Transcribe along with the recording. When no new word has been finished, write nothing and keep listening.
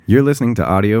You're listening to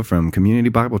audio from Community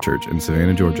Bible Church in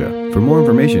Savannah, Georgia. For more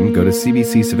information, go to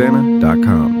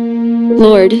cbcsavannah.com.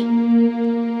 Lord,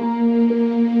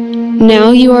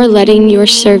 now you are letting your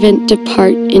servant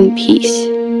depart in peace,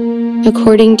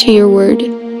 according to your word.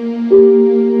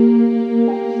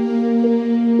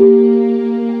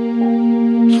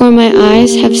 For my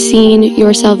eyes have seen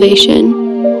your salvation,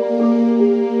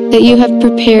 that you have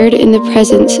prepared in the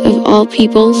presence of all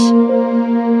peoples,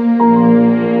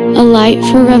 a light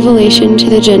for revelation to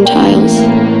the Gentiles,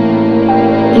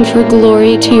 and for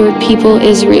glory to your people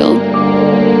Israel.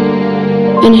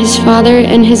 And his father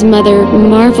and his mother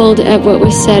marveled at what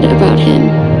was said about him.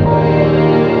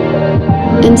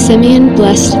 And Simeon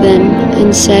blessed them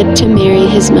and said to Mary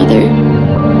his mother,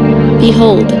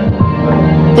 Behold,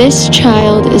 this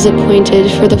child is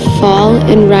appointed for the fall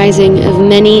and rising of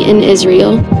many in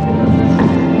Israel,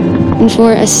 and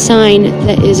for a sign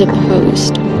that is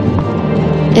opposed.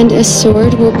 And a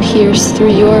sword will pierce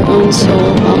through your own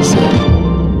soul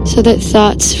also, so that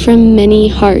thoughts from many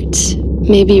hearts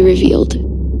may be revealed.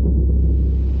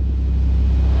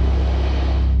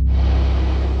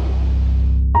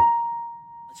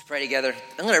 Let's pray together.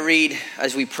 I'm going to read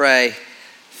as we pray.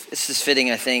 This is fitting,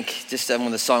 I think, just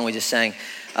on the song we just sang.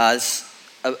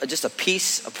 Just a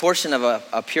portion of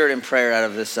a Puritan prayer out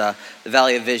of this, the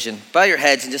Valley of Vision. Bow your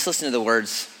heads and just listen to the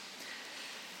words.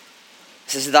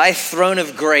 It says, Thy throne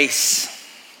of grace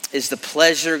is the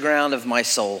pleasure ground of my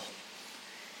soul.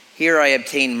 Here I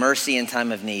obtain mercy in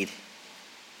time of need.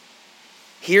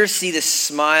 Here see the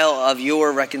smile of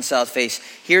your reconciled face.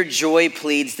 Here joy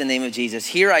pleads the name of Jesus.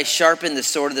 Here I sharpen the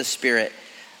sword of the Spirit,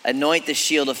 anoint the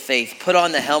shield of faith, put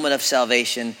on the helmet of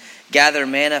salvation, gather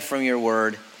manna from your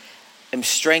word, am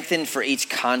strengthened for each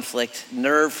conflict,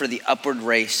 nerve for the upward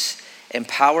race,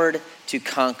 empowered to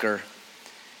conquer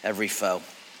every foe.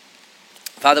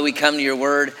 Father, we come to your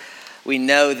word. We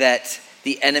know that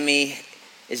the enemy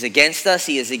is against us.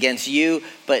 He is against you,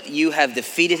 but you have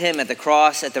defeated him at the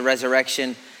cross, at the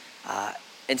resurrection.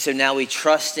 And so now we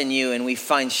trust in you and we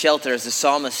find shelter, as the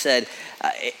psalmist said,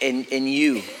 in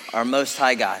you, our most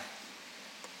high God.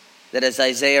 That as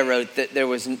Isaiah wrote, that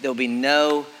there'll be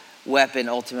no weapon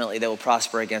ultimately that will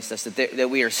prosper against us, that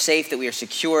we are safe, that we are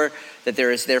secure, that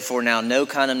there is therefore now no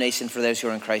condemnation for those who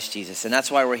are in Christ Jesus. And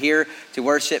that's why we're here to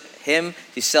worship him,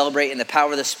 to celebrate in the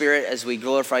power of the Spirit as we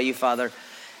glorify you, Father.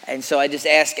 And so I just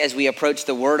ask as we approach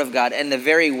the word of God and the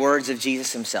very words of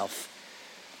Jesus himself,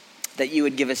 that you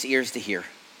would give us ears to hear,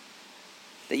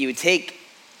 that you would take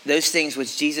those things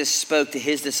which Jesus spoke to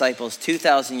his disciples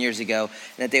 2,000 years ago,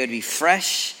 and that they would be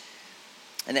fresh,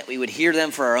 and that we would hear them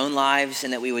for our own lives,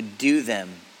 and that we would do them.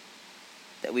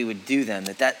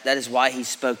 That is why he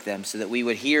spoke them, so that we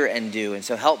would hear and do. And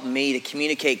so help me to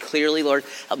communicate clearly, Lord.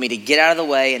 Help me to get out of the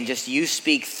way and just you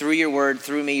speak through your word,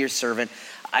 through me, your servant.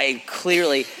 I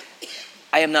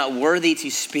am not worthy to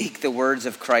speak the words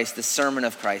of Christ, the sermon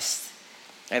of Christ.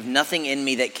 I have nothing in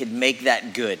me that could make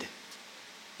that good,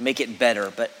 make it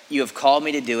better, but you have called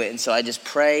me to do it. And so I just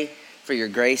pray for your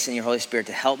grace and your Holy Spirit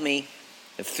to help me,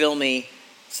 to fill me,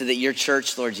 so that your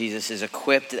church, Lord Jesus, is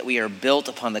equipped, that we are built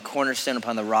upon the cornerstone,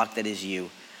 upon the rock that is you,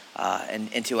 and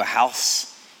into a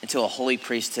house, into a holy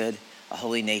priesthood, a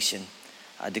holy nation,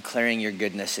 declaring your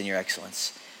goodness and your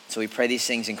excellence. So we pray these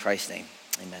things in Christ's name.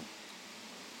 Amen.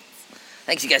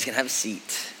 Thanks. You guys can have a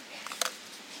seat.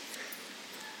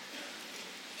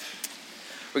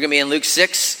 We're going to be in Luke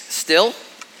 6 still.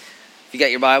 If you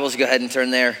got your Bibles, go ahead and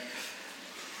turn there.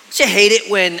 Don't you hate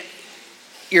it when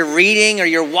you're reading or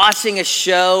you're watching a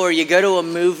show or you go to a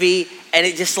movie and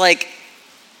it just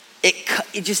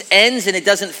it just ends and it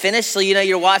doesn't finish? So you know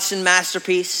you're watching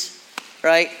Masterpiece,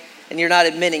 right? And you're not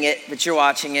admitting it, but you're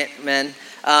watching it, man.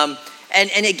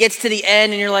 And it gets to the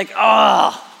end and you're like,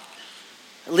 oh,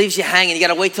 it leaves you hanging. You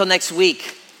got to wait till next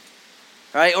week,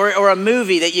 right? Or a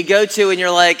movie that you go to and you're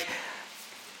like,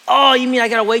 oh, you mean I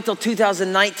got to wait till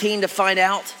 2019 to find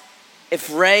out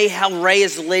how Ray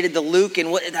is related to Luke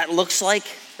and what that looks like,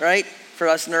 right? For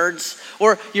us nerds.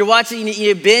 Or you're watching,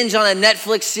 you binge on a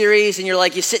Netflix series and you're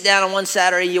like, you sit down on one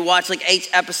Saturday, you watch like 8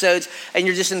 episodes and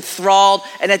you're just enthralled.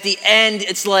 And at the end,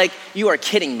 it's like, you are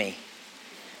kidding me.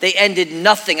 They ended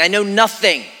nothing. I know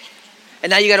nothing.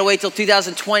 And now you got to wait till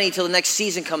 2020 till the next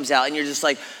season comes out. And you're just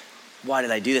like, why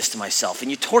did I do this to myself?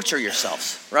 And you torture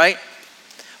yourselves, right?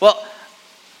 Well,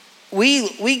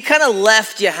 we kind of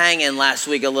left you hanging last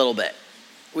week a little bit.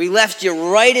 We left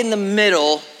you right in the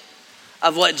middle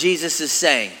of what Jesus is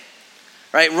saying,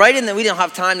 right? We didn't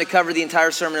have time to cover the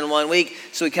entire sermon in 1 week,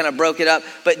 so we kind of broke it up.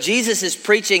 But Jesus is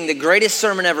preaching the greatest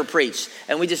sermon ever preached,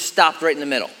 and we just stopped right in the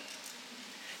middle.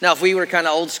 Now, if we were kind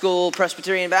of old school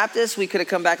Presbyterian Baptists, we could have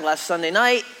come back last Sunday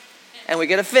night and we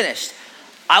get it finished.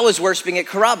 I was worshiping at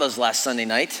Carrabba's last Sunday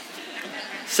night.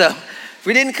 So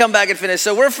we didn't come back and finish.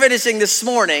 So we're finishing this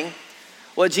morning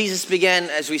what Jesus began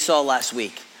as we saw last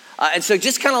week. And so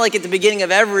just kind of like at the beginning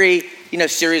of every,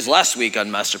 series last week on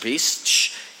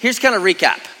Masterpiece, here's kind of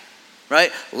recap,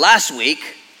 right? Last week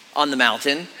on the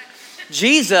mountain,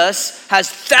 Jesus has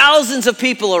thousands of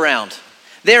people around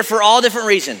there for all different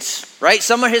reasons, right?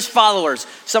 Some are his followers.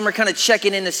 Some are kind of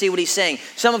checking in to see what he's saying.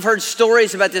 Some have heard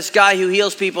stories about this guy who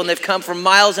heals people, and they've come from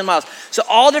miles and miles. So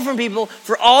all different people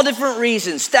for all different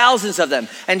reasons, thousands of them.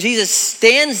 And Jesus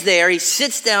stands there, he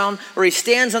sits down, or he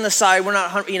stands on the side. We're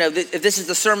not, if this is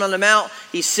the Sermon on the Mount,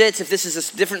 he sits. If this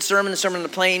is a different sermon, the Sermon on the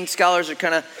Plain, scholars are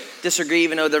kind of disagree,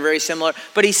 even though they're very similar.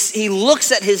 But he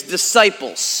looks at his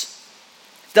disciples,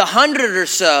 the 100 or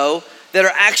so that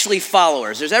are actually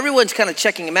followers. Everyone's kind of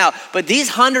checking him out, but these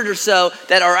 100 or so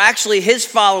that are actually his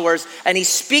followers, and he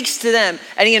speaks to them,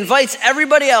 and he invites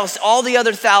everybody else, all the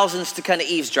other thousands, to kind of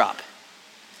eavesdrop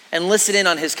and listen in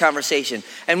on his conversation.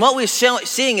 And what we're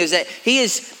seeing is that he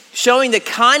is showing the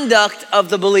conduct of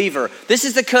the believer. This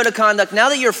is the code of conduct. Now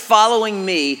that you're following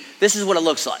me, this is what it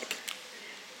looks like,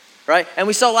 right? And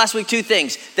we saw last week two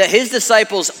things: that his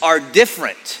disciples are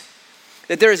different,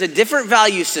 that there is a different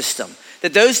value system,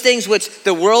 that those things which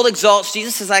the world exalts,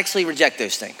 Jesus does actually reject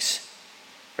those things,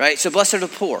 right? So blessed are the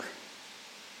poor,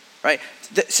 right?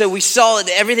 So we saw that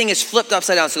everything is flipped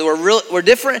upside down. So we're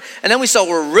different, and then we saw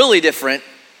we're really different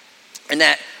in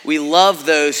that we love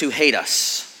those who hate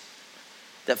us.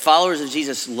 That followers of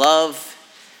Jesus love,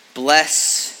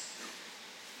 bless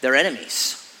their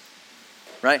enemies,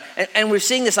 right? And we're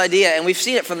seeing this idea, and we've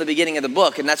seen it from the beginning of the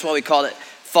book, and that's why we called it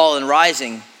Fall and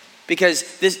Rising,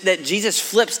 because that Jesus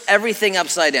flips everything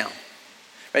upside down,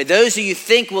 right? Those who you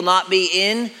think will not be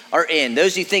in are in.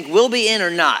 Those who you think will be in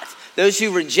are not. Those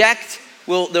who reject,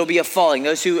 there'll be a falling.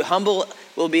 Those who humble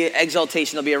will be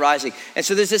exaltation, there'll be a rising. And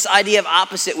so there's this idea of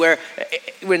opposite where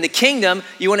in the kingdom,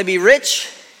 you want to be rich,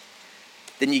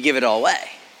 then you give it all away.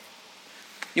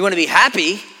 You want to be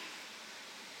happy,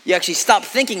 you actually stop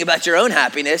thinking about your own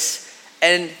happiness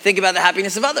and think about the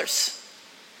happiness of others.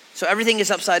 So everything is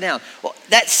upside down. Well,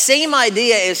 that same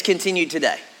idea is continued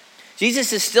today.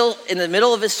 Jesus is still in the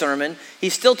middle of his sermon.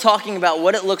 He's still talking about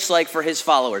what it looks like for his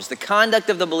followers, the conduct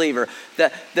of the believer,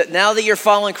 that now that you're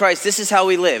following Christ, this is how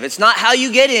we live. It's not how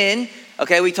you get in.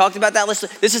 Okay, we talked about that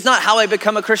list. This is not how I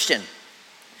become a Christian.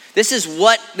 This is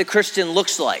what the Christian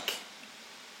looks like,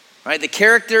 right? The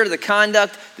character, the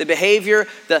conduct, the behavior,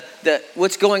 the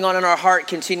what's going on in our heart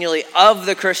continually of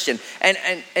the Christian.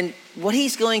 And what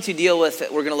he's going to deal with,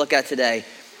 we're going to look at today.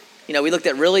 We looked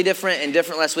at really different and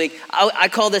different last week. I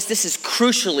call this is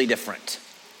crucially different.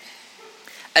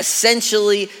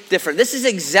 Essentially different. This is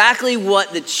exactly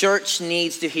what the church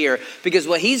needs to hear, because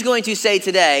what he's going to say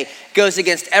today goes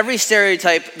against every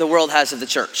stereotype the world has of the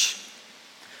church.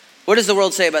 What does the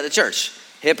world say about the church?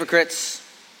 Hypocrites,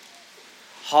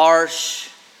 harsh,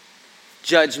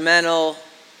 judgmental,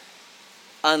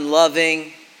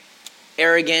 unloving,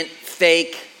 arrogant,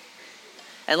 fake.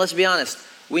 And let's be honest,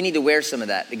 we need to wear some of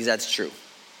that because that's true,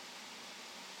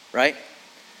 right?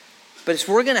 But if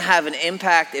we're going to have an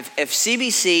impact, if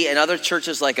CBC and other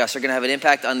churches like us are going to have an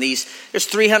impact on these, there's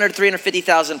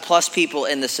 350,000 plus people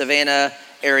in the Savannah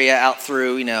area out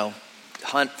through,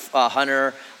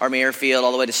 Hunter, Army Airfield,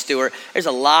 all the way to Stewart. There's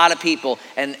a lot of people,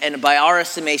 and by our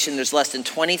estimation, there's less than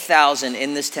 20,000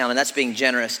 in this town, and that's being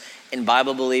generous, in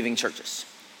Bible-believing churches.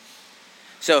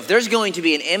 So if there's going to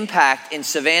be an impact in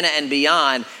Savannah and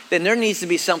beyond, then there needs to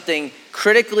be something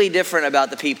critically different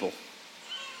about the people.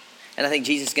 And I think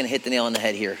Jesus is going to hit the nail on the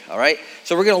head here, all right?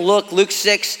 So we're going to look, Luke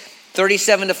 6,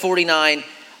 37 to 49,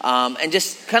 and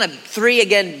just kind of three,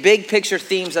 again, big picture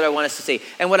themes that I want us to see.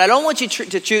 And what I don't want you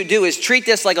to do is treat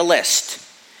this like a list,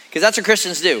 because that's what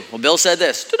Christians do. Well, Bill said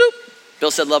this. Doo-doo. Bill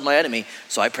said, love my enemy.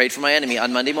 So I prayed for my enemy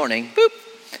on Monday morning. Boop.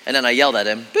 And then I yelled at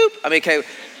him. Boop. Okay.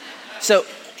 So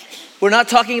we're not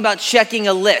talking about checking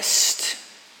a list.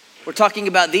 We're talking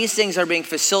about these things are being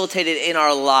facilitated in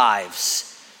our lives.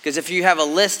 Because if you have a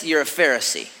list, you're a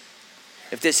Pharisee.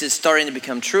 If this is starting to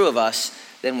become true of us,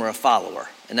 then we're a follower.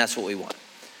 And that's what we want.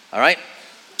 All right?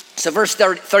 So verse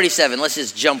 37, let's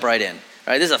just jump right in.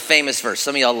 All right, this is a famous verse.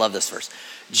 Some of y'all love this verse.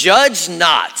 Judge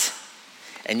not,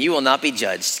 and you will not be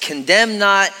judged. Condemn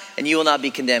not, and you will not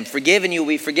be condemned. Forgive, and you will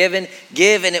be forgiven.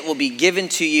 Give, and it will be given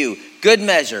to you. Good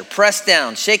measure, pressed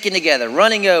down, shaken together,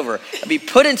 running over, and be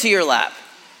put into your lap.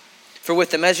 For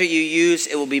with the measure you use,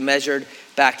 it will be measured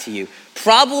back to you.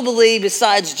 Probably,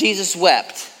 besides Jesus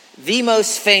wept, the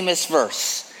most famous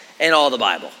verse in all the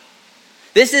Bible.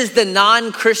 This is the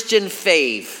non-Christian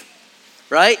fave,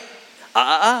 right?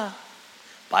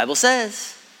 Bible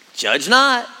says, judge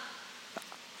not,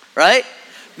 right?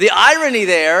 The irony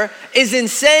there is in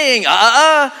saying,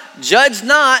 judge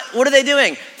not. What are they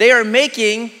doing? They are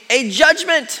making a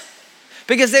judgment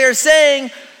because they are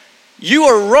saying, you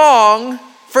are wrong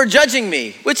for judging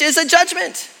me, which is a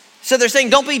judgment. So they're saying,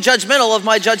 don't be judgmental of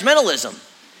my judgmentalism.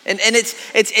 And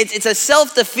it's a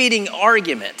self-defeating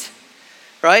argument,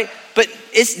 right? But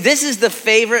this is the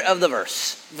favorite of the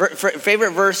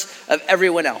favorite verse of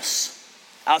everyone else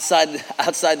outside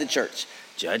the church.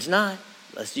 Judge not,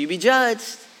 lest you be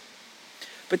judged.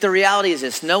 But the reality is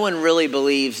this: no one really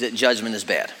believes that judgment is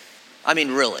bad. I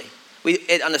mean, really.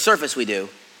 On the surface we do.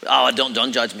 Oh,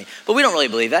 don't judge me. But we don't really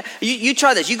believe that. You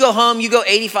try this. You go home, you go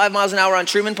 85 miles an hour on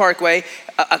Truman Parkway.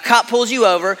 A cop pulls you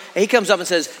over, and he comes up and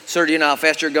says, sir, do you know how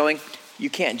fast you're going? You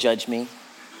can't judge me.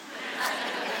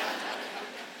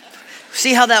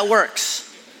 See how that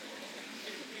works,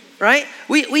 right?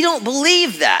 We don't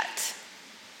believe that.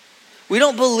 We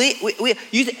don't believe,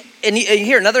 and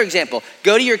here, another example.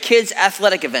 Go to your kids'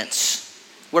 athletic events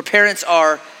where parents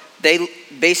they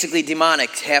basically demonic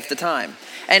half the time.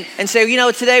 And say,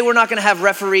 today we're not going to have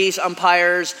referees,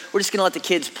 umpires. We're just going to let the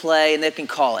kids play and they can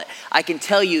call it. I can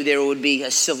tell you there would be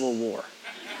a civil war.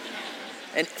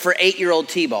 And for 8-year-old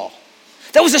T-ball.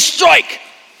 That was a strike.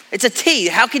 It's a T.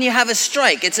 How can you have a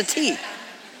strike? It's a T.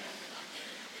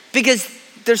 Because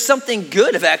there's something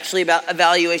good about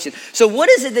evaluation. So what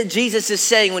is it that Jesus is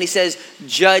saying when he says,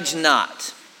 judge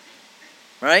not?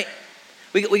 Right?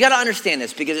 We got to understand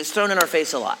this because it's thrown in our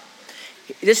face a lot.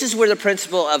 This is where the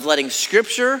principle of letting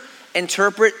Scripture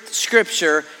interpret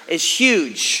Scripture is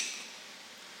huge.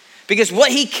 Because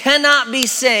what he cannot be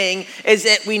saying is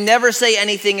that we never say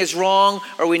anything is wrong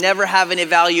or we never have an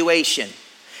evaluation.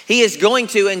 He is going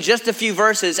to, in just a few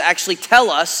verses, actually tell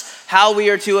us how we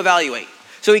are to evaluate.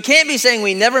 So he can't be saying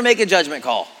we never make a judgment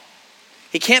call.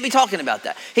 He can't be talking about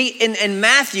that. In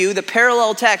Matthew, the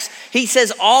parallel text, he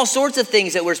says all sorts of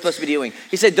things that we're supposed to be doing.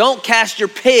 He said, don't cast your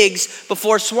pigs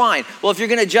before swine. Well, if you're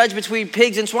going to judge between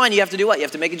pigs and swine, you have to do what? You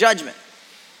have to make a judgment.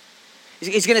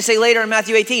 He's going to say later in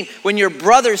Matthew 18, when your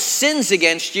brother sins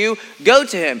against you, go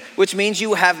to him, which means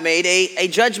you have made a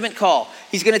judgment call.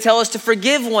 He's going to tell us to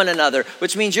forgive one another,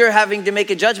 which means you're having to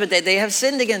make a judgment that they have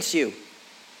sinned against you.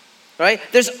 Right?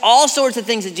 There's all sorts of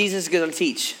things that Jesus is going to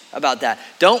teach about that.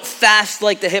 Don't fast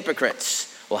like the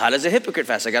hypocrites. Well, how does a hypocrite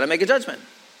fast? I got to make a judgment.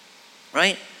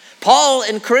 Right? Paul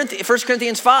in 1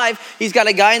 Corinthians 5, he's got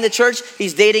a guy in the church,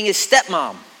 he's dating his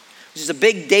stepmom, which is a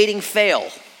big dating fail.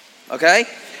 Okay?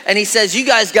 And he says, you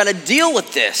guys got to deal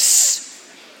with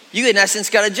this. You, in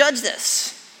essence, got to judge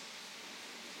this.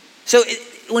 So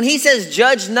when he says,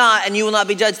 judge not and you will not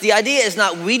be judged, the idea is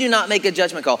not, we do not make a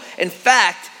judgment call. In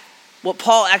fact, what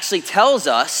Paul actually tells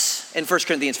us in 1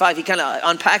 Corinthians 5, he kind of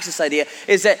unpacks this idea,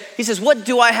 is that he says, what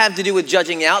do I have to do with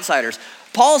judging the outsiders?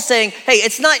 Paul's saying, hey,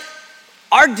 it's not,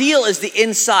 our deal is the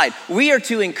inside. We are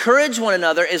to encourage one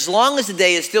another as long as the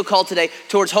day is still called today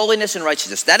towards holiness and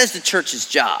righteousness. That is the church's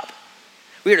job.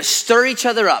 We are to stir each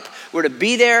other up. We're to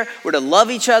be there. We're to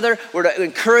love each other. We're to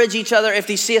encourage each other. If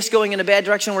they see us going in a bad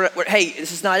direction, we're hey,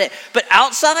 this is not it. But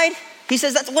outside, he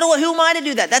says, who am I to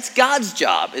do that? That's God's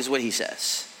job, is what he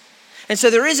says. And so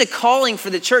there is a calling for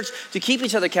the church to keep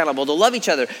each other accountable, to love each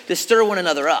other, to stir one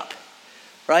another up,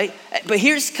 right? But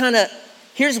here's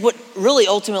what really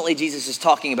ultimately Jesus is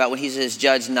talking about when he says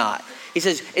judge not. He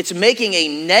says it's making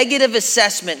a negative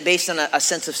assessment based on a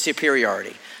sense of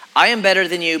superiority. I am better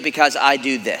than you because I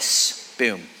do this.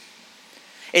 Boom.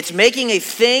 It's making a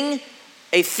thing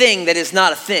that is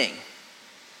not a thing.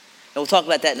 And we'll talk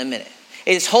about that in a minute.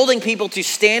 It is holding people to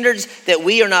standards that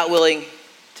we are not willing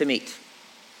to meet.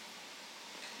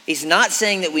 He's not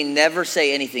saying that we never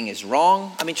say anything is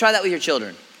wrong. I mean, try that with your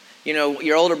children.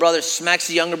 Your older brother smacks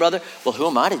the younger brother. Well, who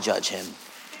am I to judge him?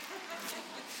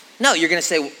 No, you're going to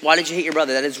say, why did you hit your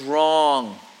brother? That is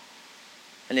wrong.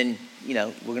 And then,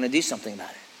 we're going to do something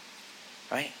about it.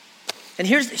 Right? And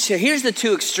here's the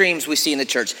two extremes we see in the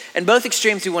church. And both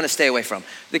extremes we want to stay away from.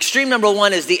 The extreme number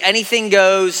one is the anything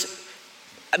goes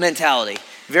mentality.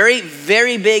 Very,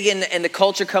 very big in the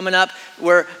culture coming up,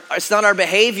 where it's not our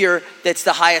behavior that's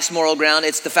the highest moral ground.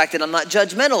 It's the fact that I'm not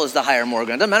judgmental is the higher moral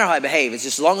ground. It doesn't matter how I behave. It's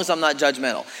just as long as I'm not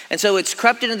judgmental. And so it's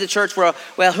crept into the church where,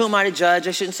 well, who am I to judge?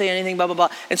 I shouldn't say anything, blah, blah, blah.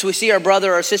 And so we see our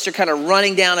brother or sister kind of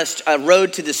running down a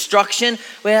road to destruction.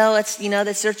 Well, that's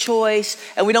their choice.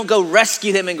 And we don't go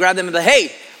rescue them and grab them and be, hey,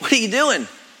 what are you doing?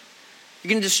 You're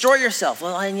going to destroy yourself.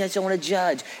 Well, I just don't want to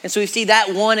judge. And so we see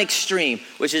that one extreme,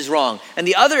 which is wrong. And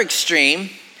the other extreme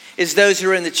is those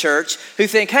who are in the church who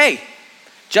think, hey,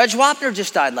 Judge Wapner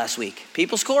just died last week.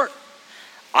 People's court.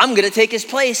 I'm going to take his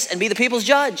place and be the people's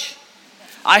judge.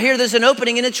 I hear there's an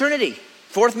opening in the Trinity.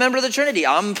 Fourth member of the Trinity,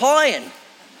 I'm implying,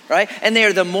 right? And they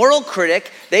are the moral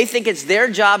critic. They think it's their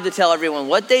job to tell everyone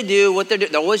what they do, what they're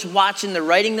doing. They're always watching, they're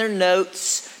writing their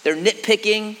notes, they're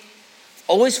nitpicking,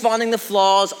 always finding the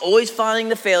flaws, always finding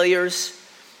the failures,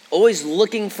 always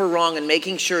looking for wrong and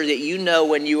making sure that you know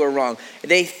when you are wrong.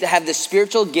 They have the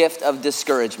spiritual gift of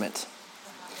discouragement.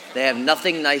 They have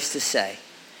nothing nice to say.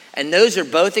 And those are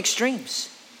both extremes,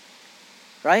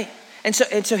 right? And so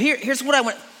here's what I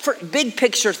want, for big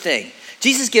picture thing.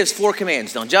 Jesus gives 4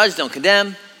 commands. Don't judge, don't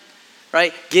condemn,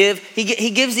 right? Give. He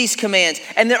gives these commands,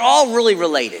 and they're all really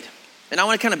related. And I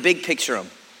want to kind of big picture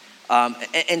them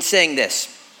and saying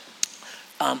this.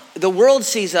 The world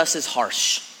sees us as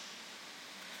harsh.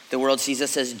 The world sees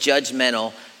us as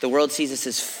judgmental. The world sees us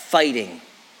as fighting.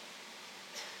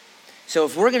 So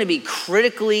if we're going to be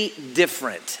critically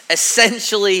different,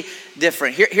 essentially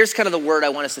different, here's kind of the word I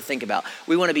want us to think about.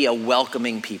 We want to be a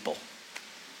welcoming people.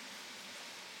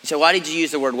 So why did you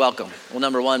use the word welcome? Well,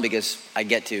 number one, because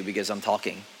I'm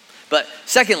talking. But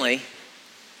secondly,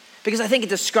 because I think it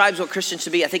describes what Christians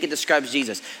should be. I think it describes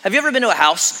Jesus. Have you ever been to a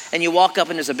house and you walk up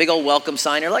and there's a big old welcome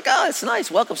sign? You're like, oh, it's nice,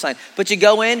 welcome sign. But you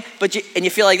go in, and you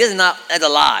feel like that's a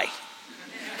lie.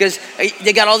 Because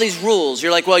they got all these rules.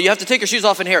 You're like, well, you have to take your shoes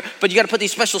off in here, but you got to put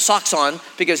these special socks on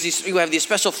because you have these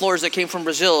special floors that came from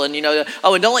Brazil. And, and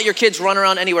don't let your kids run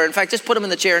around anywhere. In fact, just put them in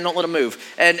the chair and don't let them move.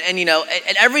 And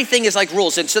everything is like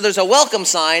rules. And so there's a welcome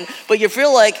sign, but you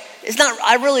feel like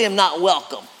I really am not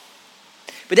welcome.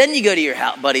 But then you go to your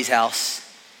buddy's house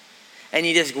and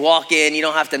you just walk in. You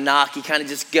don't have to knock. You kind of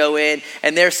just go in,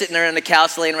 and they're sitting there on the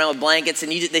couch laying around with blankets,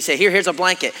 and they say, here's a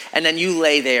blanket. And then you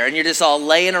lay there, and you're just all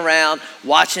laying around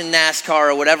watching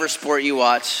NASCAR or whatever sport you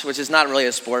watch, which is not really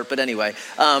a sport, but anyway.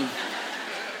 And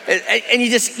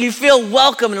you feel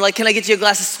welcome, and like, can I get you a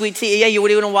glass of sweet tea? Yeah, what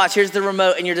do you want to watch? Here's the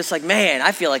remote. And you're just like, man,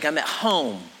 I feel like I'm at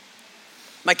home.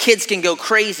 My kids can go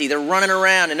crazy. They're running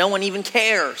around, and no one even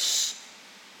cares.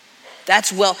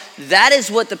 That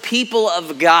is what the people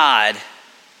of God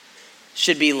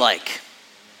should be like,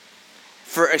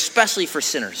 especially for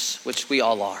sinners, which we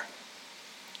all are,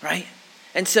 right?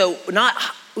 And so not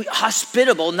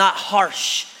hospitable, not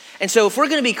harsh. And so if we're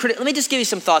going to be critical, let me just give you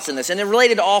some thoughts on this, and they're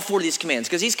related to all 4 of these commands,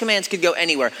 because these commands could go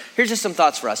anywhere. Here's just some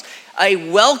thoughts for us.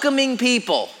 A welcoming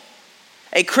people,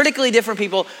 a critically different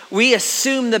people, we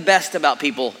assume the best about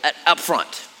people up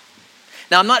front.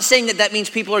 Now, I'm not saying that means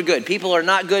people are good. People are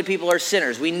not good. People are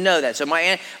sinners. We know that. So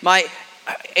my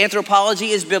anthropology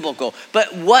is biblical.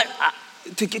 But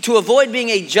to avoid being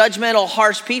a judgmental,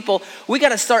 harsh people, we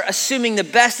got to start assuming the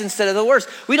best instead of the worst.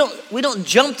 We don't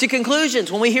jump to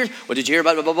conclusions when we hear, well, did you hear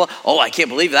about blah, blah, blah? Oh, I can't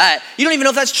believe that. You don't even know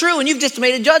if that's true, and you've just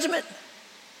made a judgment.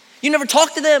 You never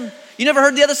talked to them. You never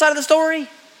heard the other side of the story.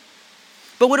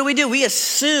 But what do? We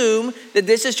assume that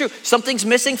this is true. Something's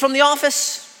missing from the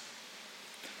office.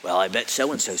 Well, I bet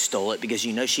so-and-so stole it because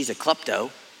she's a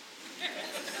klepto.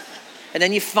 And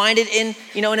then you find it in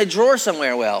a drawer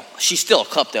somewhere. Well, she's still a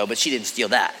klepto, but she didn't steal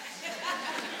that.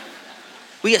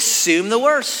 We assume the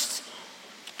worst.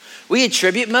 We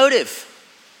attribute motive.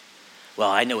 Well,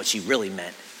 I know what she really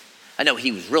meant. I know what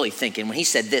he was really thinking. When he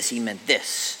said this, he meant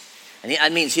this. And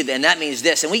that means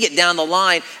this. And we get down the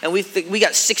line, and we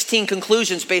got 16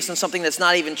 conclusions based on something that's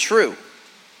not even true.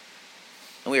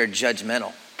 And we are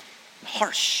judgmental.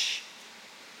 Harsh.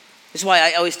 This is why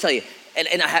I always tell you, and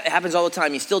it happens all the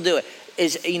time, you still do it,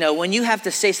 is, when you have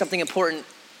to say something important,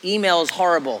 email is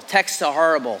horrible, texts are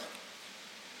horrible.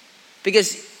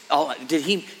 Because,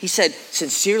 he said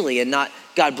sincerely and not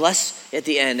God bless at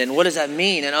the end, and what does that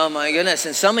mean? And oh my goodness,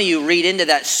 and some of you read into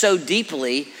that so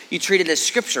deeply, you treat it as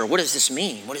scripture. What does this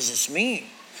mean? What does this mean?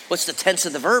 What's the tense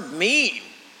of the verb mean?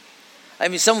 I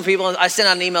mean, some people, I send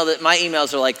out an email that my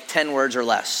emails are like 10 words or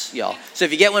less, y'all. So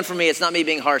if you get one from me, it's not me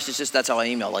being harsh. It's just that's how I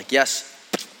email. Like, yes,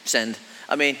 send.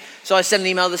 So I sent an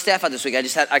email to the staff out this week.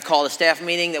 I called a staff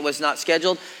meeting that was not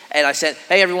scheduled. And I said,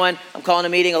 hey, everyone, I'm calling a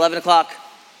meeting, 11 o'clock.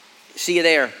 See you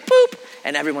there. Boop.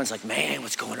 And everyone's like, man,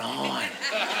 what's going on?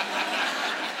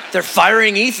 They're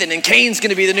firing Ethan, and Kane's going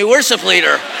to be the new worship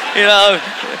leader.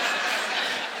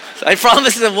 I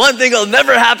promise that one thing will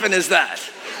never happen is that.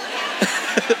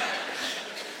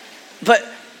 But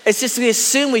it's just we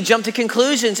assume, we jump to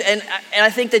conclusions. And I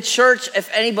think the church,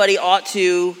 if anybody, ought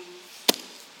to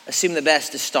assume the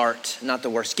best to start, not the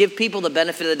worst. Give people the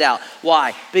benefit of the doubt.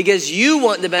 Why? Because you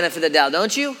want the benefit of the doubt,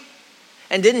 don't you?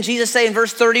 And didn't Jesus say in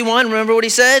verse 31, remember what he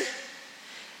said?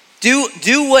 Do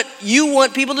what you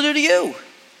want people to do to you.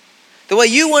 The way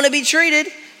you want to be treated,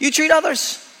 you treat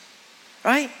others,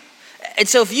 right? And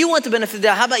so if you want the benefit of the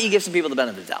doubt, how about you give some people the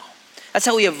benefit of the doubt? That's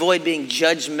how we avoid being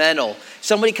judgmental.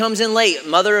 Somebody comes in late,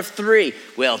 mother of 3.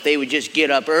 Well, if they would just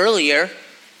get up earlier.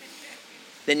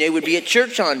 then they would be at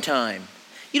church on time.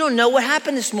 You don't know what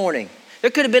happened this morning. There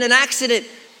could have been an accident,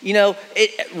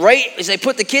 right as they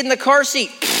put the kid in the car seat,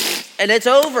 and it's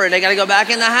over, and they got to go back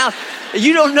in the house.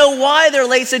 You don't know why they're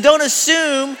late, so don't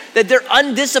assume that they're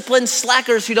undisciplined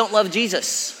slackers who don't love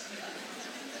Jesus.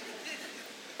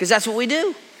 Because that's what we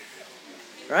do,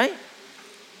 right?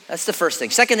 That's the first thing.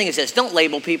 Second thing is this: don't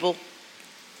label people.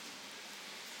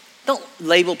 Don't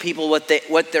label people what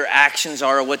their actions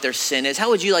are or what their sin is. How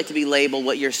would you like to be labeled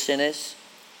what your sin is?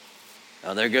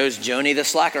 Oh, there goes Joni the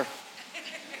slacker.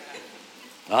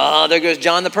 Oh, there goes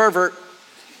John the pervert.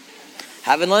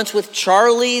 Having lunch with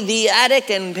Charlie the addict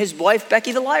and his wife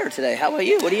Becky the liar today. How about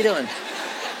you? What are you doing?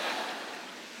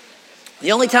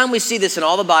 The only time we see this in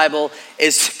all the Bible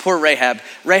is poor Rahab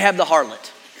the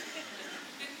harlot.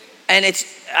 And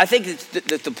I think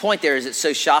the point there is it's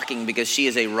so shocking because she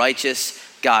is a righteous,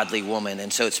 godly woman.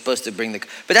 And so it's supposed to but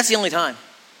that's the only time.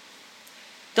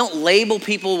 Don't label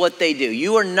people what they do.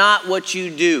 You are not what you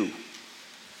do.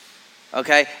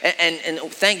 Okay? And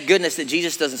thank goodness that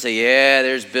Jesus doesn't say, yeah,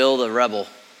 there's Bill the rebel.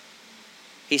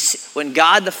 When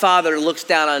God the Father looks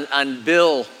down on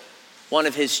Bill, one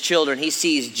of his children, he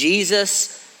sees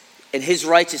Jesus and his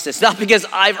righteousness, not because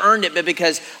I've earned it, but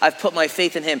because I've put my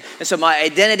faith in him. And so my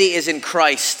identity is in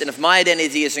Christ. And if my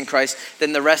identity is in Christ,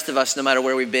 then the rest of us, no matter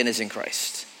where we've been, is in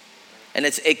Christ. And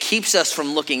it keeps us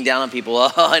from looking down on people.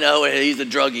 Oh, I know, he's a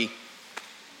druggie,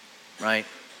 right?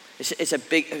 It's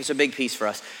a big piece for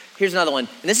us. Here's another one,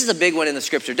 and this is a big one in the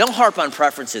scripture. Don't harp on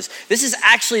preferences. This is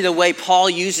actually the way Paul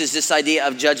uses this idea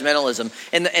of judgmentalism.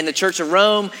 In the Church of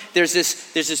Rome, there's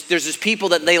this people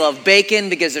that they love bacon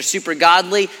because they're super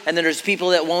godly, and then there's people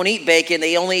that won't eat bacon.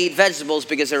 They only eat vegetables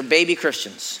because they're baby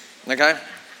Christians. Okay?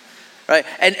 Right?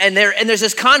 And there's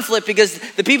this conflict because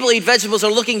the people who eat vegetables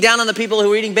are looking down on the people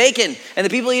who are eating bacon. And the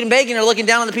people eating bacon are looking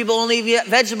down on the people who only eat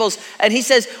vegetables. And he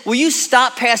says, will you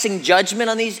stop passing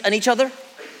judgment on each other?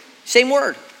 Same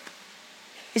word.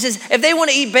 He says, if they want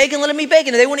to eat bacon, let them eat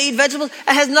bacon. If they want to eat vegetables,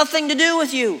 it has nothing to do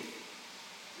with you.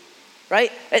 Right?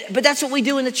 But that's what we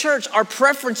do in the church. Our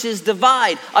preferences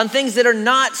divide on things that are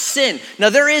not sin. Now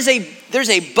there's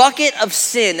a bucket of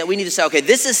sin that we need to say, okay,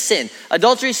 this is sin.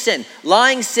 Adultery, sin.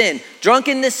 Lying, sin.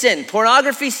 Drunkenness, sin.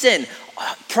 Pornography, sin.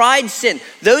 Pride, sin.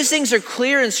 Those things are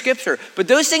clear in Scripture. But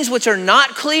those things which are not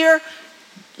clear,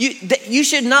 you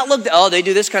should not look, they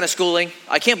do this kind of schooling.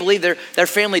 I can't believe their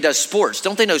family does sports.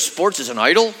 Don't they know sports is an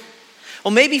idol?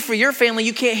 Well, maybe for your family,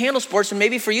 you can't handle sports, and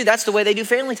maybe for you, that's the way they do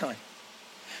family time.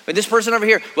 But this person over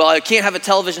here, well, I can't have a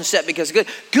television set because good,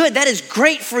 that is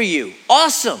great for you.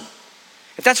 Awesome.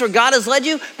 If that's where God has led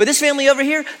you, but this family over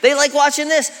here, they like watching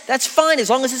this. That's fine as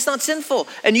long as it's not sinful.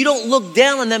 And you don't look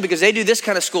down on them because they do this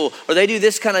kind of school or they do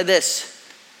this kind of this.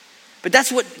 But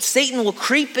that's what Satan will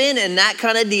creep in that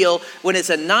kind of deal when it's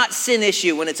a not sin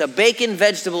issue, when it's a bacon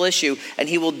vegetable issue, and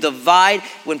he will divide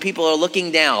when people are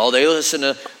looking down. Oh, they listen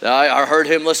to, I heard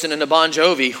him listening to Bon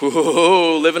Jovi.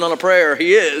 Whoa, living on a prayer,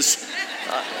 he is.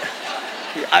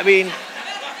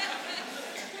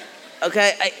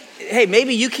 Hey,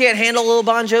 maybe you can't handle a little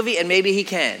Bon Jovi, and maybe he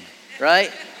can,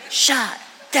 right? Shut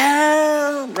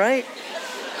down, right?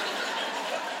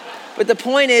 But the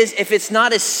point is, if it's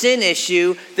not a sin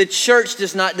issue, the church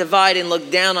does not divide and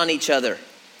look down on each other.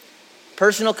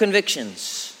 Personal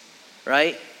convictions,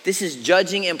 right? This is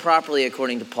judging improperly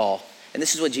according to Paul. And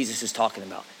this is what Jesus is talking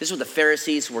about. This is what the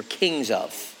Pharisees were kings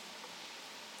of.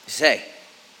 He says, hey,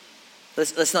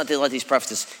 let's not let these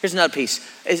prefaces. Here's another piece.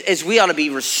 Is we ought to be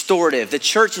restorative. The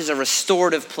church is a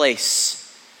restorative place.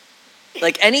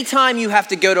 Like anytime you have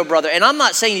to go to a brother, and I'm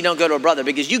not saying you don't go to a brother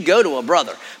because you go to a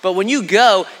brother, but when you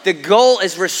go, the goal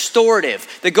is restorative.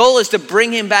 The goal is to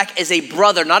bring him back as a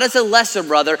brother, not as a lesser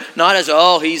brother, not as,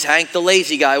 he's Hank the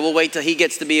lazy guy. We'll wait till he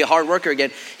gets to be a hard worker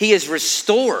again. He is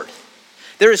restored.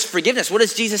 There is forgiveness. What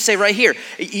does Jesus say right here?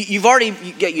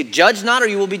 You judge not or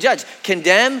you will be judged.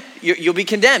 Condemn, you'll be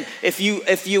condemned. If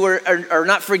you are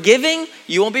not forgiving,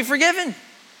 you won't be forgiven.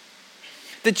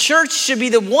 The church should be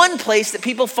the one place that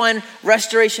people find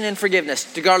restoration and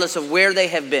forgiveness, regardless of where they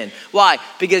have been. Why?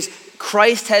 Because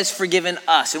Christ has forgiven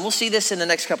us. And we'll see this in the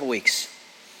next couple weeks.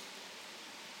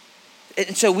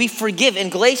 And so we forgive.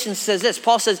 And Galatians says this.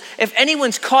 Paul says, if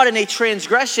anyone's caught in a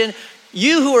transgression,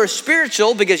 you who are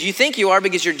spiritual, because you think you are,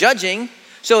 because you're judging.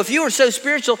 So if you are so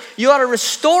spiritual, you ought to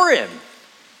restore him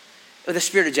with a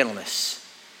spirit of gentleness.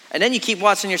 And then you keep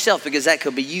watching yourself because that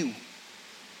could be you.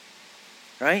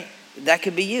 Right? That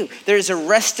could be you. There's a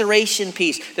restoration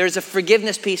piece. There's a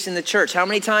forgiveness piece in the church. How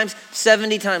many times?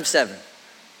 70 times 7.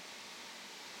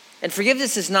 And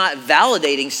forgiveness is not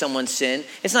validating someone's sin.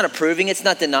 It's not approving. It's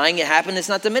not denying it happened. It's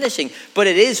not diminishing. But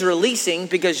it is releasing,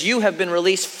 because you have been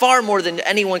released far more than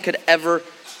anyone could ever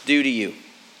do to you.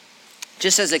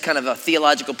 Just as a kind of a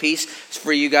theological piece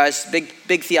for you guys,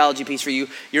 big theology piece for you,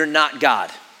 you're not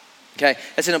God. Okay?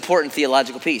 That's an important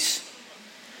theological piece.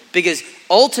 Because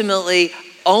ultimately,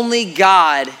 only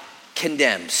God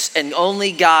condemns, and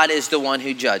only God is the one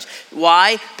who judges.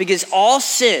 Why? Because all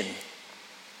sin,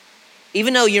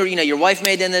 even though your wife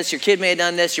may have done this, your kid may have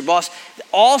done this, your boss,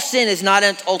 all sin is not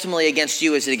ultimately against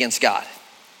you, is it against God?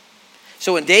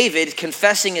 So when David,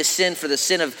 confessing his sin for the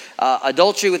sin of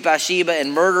adultery with Bathsheba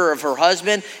and murder of her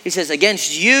husband, he says,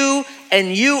 against you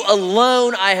and you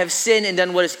alone I have sinned and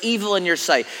done what is evil in your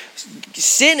sight.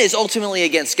 Sin is ultimately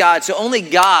against God, so only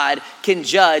God can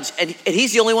judge, and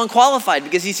he's the only one qualified,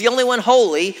 because he's the only one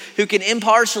holy who can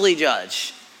impartially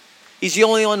judge. He's the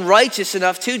only one righteous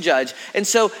enough to judge. And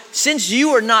so since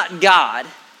you are not God,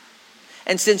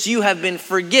 and since you have been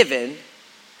forgiven,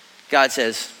 God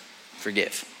says,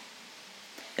 forgive.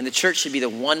 And the church should be the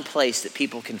one place that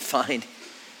people can find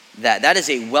that. That is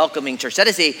a welcoming church. That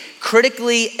is a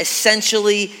critically,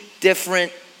 essentially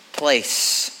different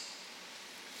place.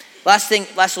 Last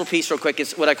little piece real quick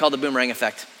is what I call the boomerang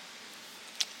effect.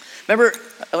 Remember,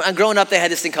 growing up, they had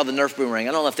this thing called the Nerf boomerang.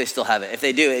 I don't know if they still have it. If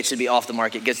they do, it should be off the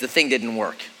market because the thing didn't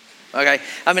work. Okay?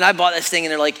 I mean, I bought this thing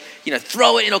and they're like,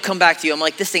 throw it, it'll come back to you. I'm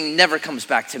like, this thing never comes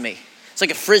back to me. It's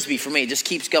like a Frisbee for me. It just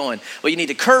keeps going. Well, you need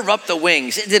to curve up the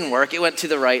wings. It didn't work. It went to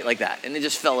the right like that and it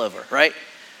just fell over, right?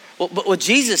 Well, but what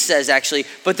Jesus says actually,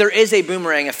 but there is a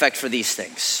boomerang effect for these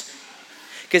things.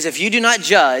 Because if you do not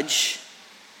judge,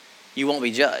 you won't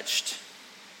be judged.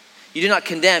 You do not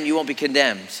condemn, you won't be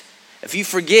condemned. If you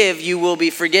forgive, you will be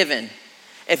forgiven.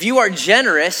 If you are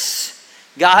generous,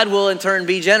 God will in turn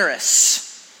be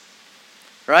generous.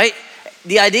 Right?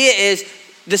 The idea is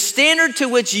the standard to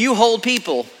which you hold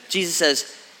people, Jesus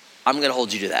says, I'm going to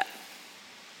hold you to that.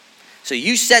 So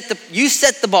you set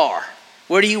the bar.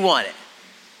 Where do you want it?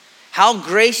 How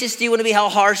gracious do you want to be? How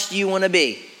harsh do you want to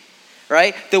be?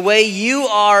 Right? The way you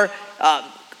are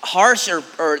harsh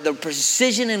or the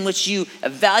precision in which you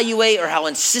evaluate or how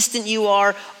insistent you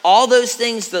are, all those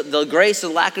things, the grace, the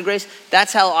lack of grace,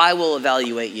 that's how I will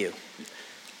evaluate you.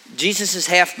 Jesus'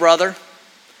 half-brother,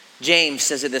 James,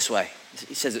 says it this way.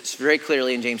 He says it very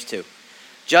clearly in James 2.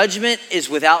 Judgment is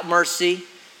without mercy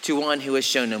to one who has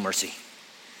shown no mercy.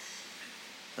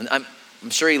 And I'm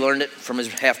sure he learned it from his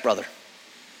half-brother.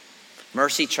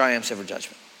 Mercy triumphs over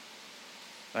judgment.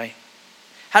 Right?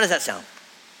 How does that sound?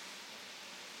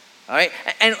 All right?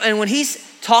 And when he's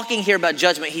talking here about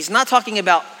judgment, he's not talking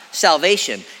about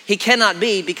salvation. He cannot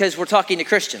be, because we're talking to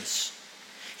Christians.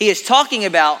 He is talking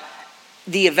about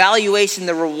the evaluation,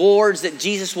 the rewards that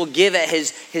Jesus will give at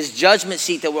his judgment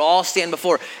seat that we'll all stand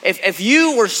before. If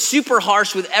you were super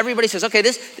harsh with everybody, says, okay,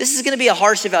 this is going to be a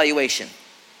harsh evaluation.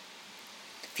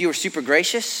 If you were super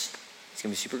gracious, it's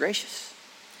going to be super gracious.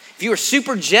 If you were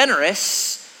super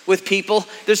generous with people,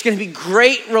 there's going to be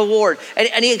great reward.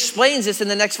 And he explains this in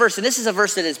the next verse. And this is a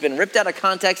verse that has been ripped out of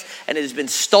context and it has been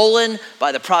stolen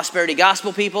by the prosperity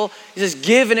gospel people. He says,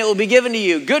 give and it will be given to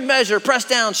you. Good measure, pressed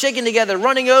down, shaken together,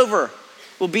 running over,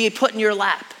 will be put in your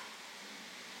lap.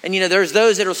 And there's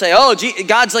those that will say, oh,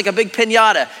 God's like a big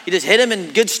piñata. You just hit him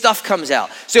and good stuff comes out.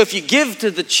 So if you give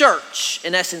to the church,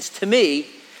 in essence to me,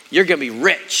 you're going to be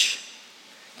rich.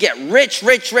 Get rich,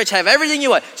 rich, rich. Have everything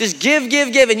you want. Just give,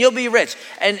 and you'll be rich.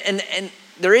 And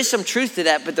there is some truth to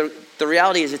that, but the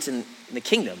reality is it's in the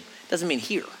kingdom. It doesn't mean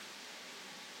here.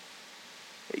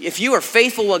 If you are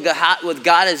faithful with what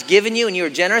God has given you and you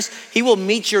are generous, he will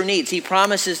meet your needs. He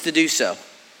promises to do so.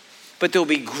 But there will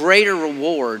be greater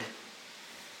reward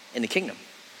in the kingdom.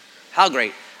 How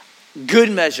great?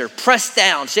 Good measure, pressed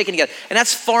down, shaken together. And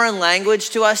that's foreign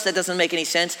language to us. That doesn't make any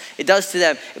sense. It does to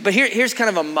them. But here's kind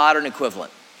of a modern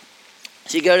equivalent.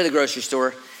 So you go to the grocery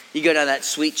store, you go down that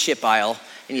sweet chip aisle,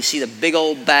 and you see the big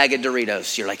old bag of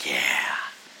Doritos. You're like, yeah,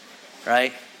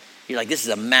 right? You're like, this is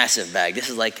a massive bag. This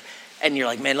is like, and you're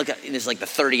like, man, look at, it's like the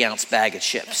 30-ounce bag of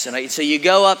chips. And so you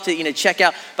go up to, check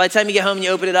out. By the time you get home and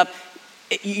you open it up,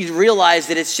 you realize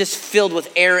that it's just filled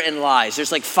with air and lies.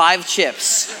 There's like 5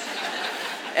 chips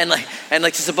and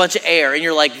like just a bunch of air. And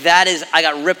you're like, I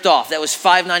got ripped off. That was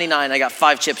 $5.99. I got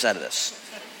 5 chips out of this,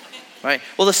 right?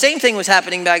 Well, the same thing was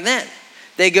happening back then.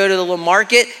 They go to the little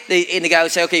market, and the guy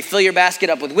would say, okay, fill your basket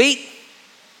up with wheat,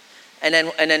 and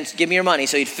then give me your money.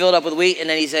 So he'd fill it up with wheat, and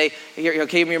then he'd say, here,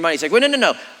 okay, give me your money. He's like, well,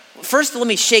 no. First, let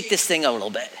me shake this thing a little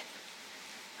bit,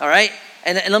 all right?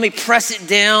 And let me press it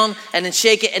down, and then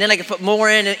shake it, and then I can put more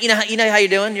in. And you know how you're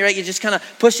doing? You're just kind of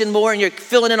pushing more, and you're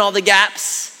filling in all the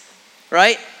gaps.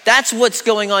 right? That's what's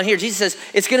going on here. Jesus says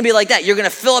it's going to be like that. You're going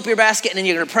to fill up your basket and then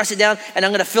you're going to press it down, and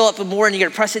I'm going to fill up more and you're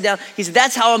going to press it down. He said,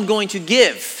 that's how I'm going to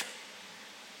give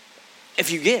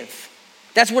if you give.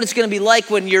 That's what it's going to be like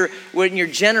when you're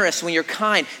generous, when you're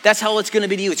kind. That's how it's going to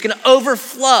be to you. It's going to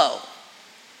overflow.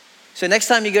 So next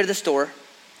time you go to the store,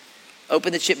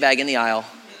 open the chip bag in the aisle.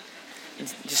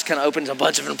 It just kind of opens a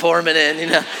bunch of them and pour them in, you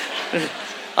know.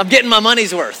 I'm getting my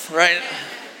money's worth, right?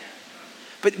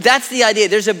 But that's the idea.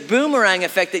 There's a boomerang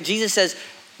effect that Jesus says,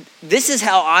 this is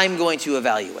how I'm going to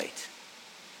evaluate,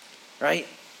 right?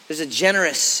 There's a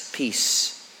generous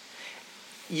piece.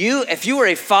 If you are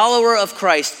a follower of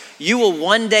Christ, you will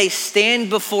one day stand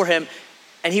before him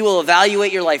and he will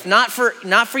evaluate your life. Not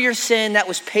for your sin that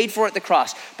was paid for at the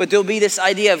cross, but there'll be this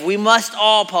idea of we must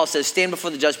all, Paul says, stand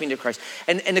before the judgment of Christ.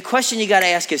 And the question you got to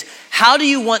ask is, how do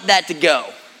you want that to go?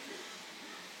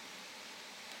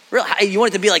 Real, you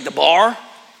want it to be like the bar?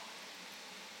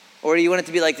 Or do you want it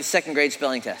to be like the second grade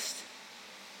spelling test?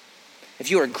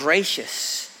 If you are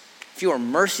gracious, if you are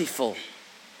merciful,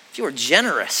 if you are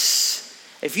generous,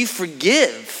 if you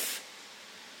forgive,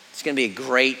 it's going to be a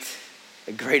great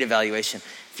evaluation.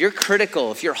 If you're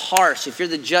critical, if you're harsh, if you're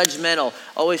the judgmental,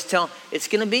 always tell, it's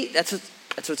going to be, that's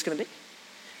what it's going to be.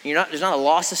 There's not a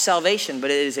loss of salvation,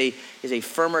 but it is a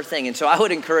firmer thing. And so I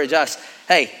would encourage us,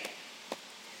 hey,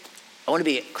 I want to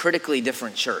be a critically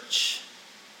different church.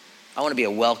 I want to be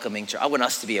a welcoming church. I want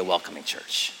us to be a welcoming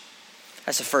church.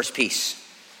 That's the first piece.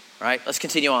 All right, let's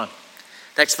continue on.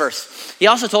 Next verse. He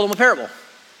also told him a parable.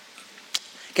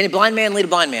 Can a blind man lead a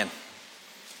blind man?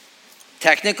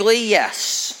 Technically,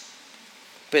 yes,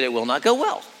 but it will not go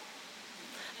well.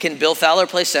 Can Bill Fowler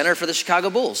play center for the Chicago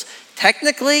Bulls?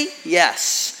 Technically,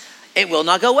 yes, it will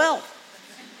not go well.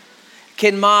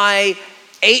 Can my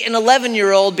 8 and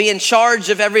 11-year-old be in charge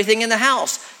of everything in the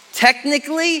house?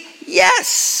 Technically,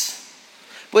 yes.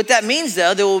 What that means,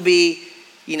 though, there will be,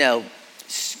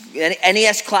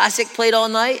 NES Classic played all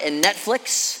night and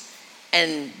Netflix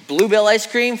and Bluebell ice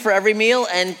cream for every meal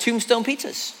and Tombstone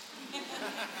pizzas,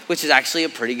 which is actually a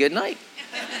pretty good night.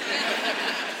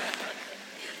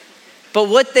 But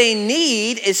what they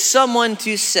need is someone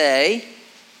to say,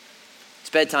 it's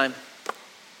bedtime.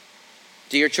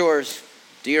 Do your chores.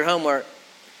 Do your homework.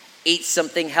 Eat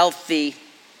something healthy.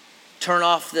 Turn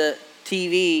off the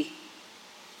TV.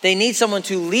 They need someone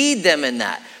to lead them in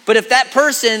that. But if that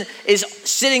person is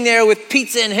sitting there with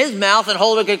pizza in his mouth and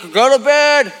holding it, go to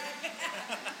bed,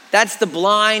 that's the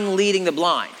blind leading the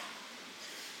blind.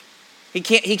 He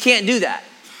can't do that.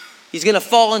 He's going to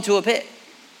fall into a pit.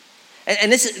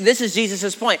 And this is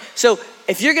Jesus' point. So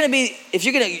if you're going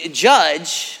to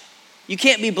judge, you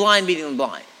can't be blind leading the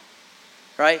blind,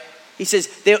 right? He says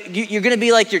you're going to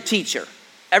be like your teacher.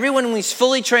 Everyone, when he's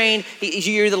fully trained,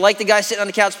 you're either like the guy sitting on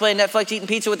the couch playing Netflix, eating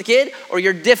pizza with the kid, or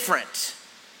you're different.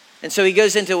 And so he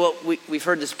goes into what we've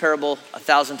heard this parable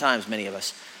 1,000 times, many of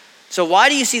us. So why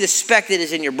do you see the speck that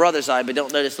is in your brother's eye, but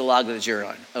don't notice the log that is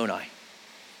your own eye?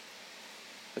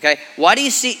 Okay, why do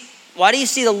you see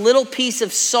the little piece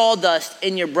of sawdust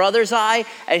in your brother's eye?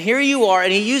 And here you are,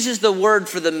 and he uses the word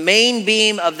for the main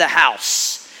beam of the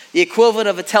house, the equivalent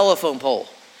of a telephone pole.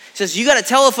 He says, you got a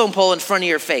telephone pole in front of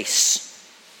your face.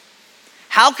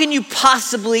 How can you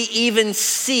possibly even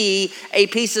see a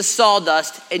piece of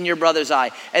sawdust in your brother's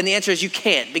eye? And the answer is you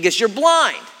can't, because you're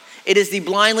blind. It is the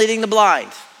blind leading the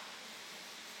blind.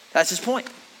 That's his point.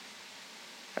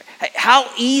 How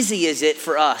easy is it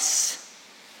for us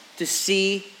to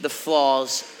see the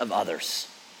flaws of others?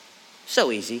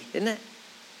 So easy, isn't it?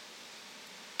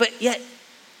 But yet,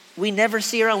 we never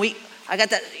see our own. I got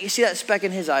that, you see that speck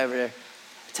in his eye over there?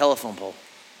 A telephone pole.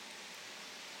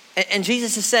 And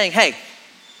Jesus is saying, hey,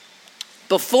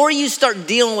 before you start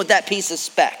dealing with that piece of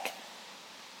speck,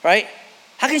 right?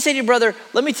 How can you say to your brother,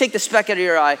 let me take the speck out of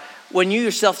your eye, when you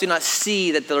yourself do not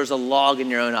see that there's a log in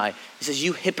your own eye? He says,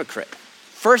 you hypocrite.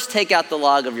 First take out the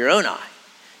log of your own eye.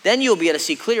 Then you'll be able to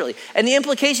see clearly. And the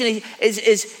implication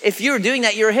is if you're doing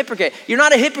that, you're a hypocrite. You're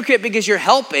not a hypocrite because you're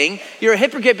helping. You're a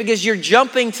hypocrite because you're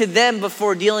jumping to them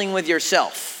before dealing with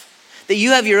yourself. That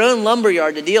you have your own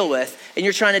lumberyard to deal with, and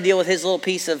you're trying to deal with his little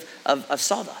piece of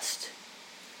sawdust,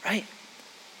 right?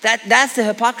 That's the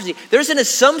hypocrisy. There's an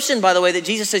assumption, by the way, that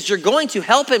Jesus says you're going to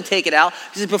help him take it out.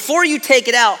 He says, before you take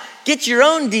it out, get your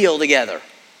own deal together.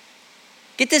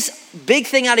 Get this big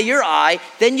thing out of your eye,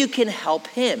 then you can help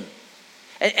him.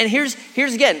 And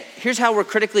here's how we're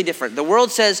critically different. The world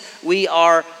says we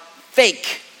are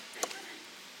fake.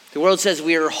 The world says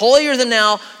we are holier than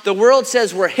thou. The world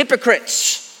says we're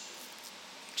hypocrites,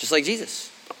 just like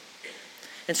Jesus.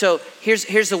 And so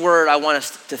here's the word I want us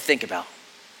to think about,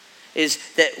 is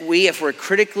that if we're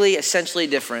critically essentially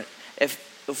different, if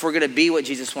if we're going to be what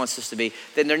Jesus wants us to be,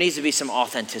 then there needs to be some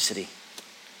authenticity,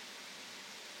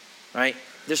 right?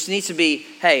 There needs to be,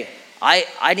 hey,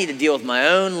 I need to deal with my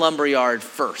own lumberyard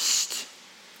first.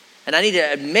 And I need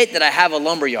to admit that I have a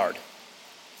lumberyard.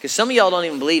 Because some of y'all don't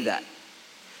even believe that.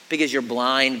 Because you're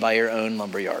blind by your own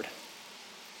lumberyard.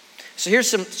 So here's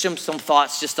some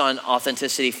thoughts just on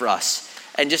authenticity for us.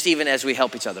 And just even as we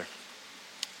help each other.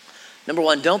 Number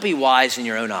one, don't be wise in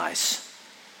your own eyes.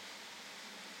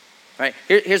 Right?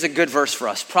 Here's a good verse for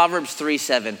us. Proverbs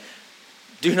 3:7.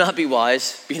 Do not be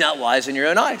wise. Be not wise in your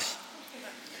own eyes.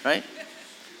 Right?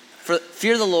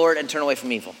 Fear the Lord and turn away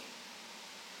from evil.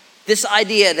 This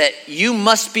idea that you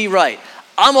must be right.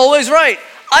 I'm always right.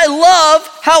 I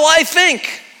love how I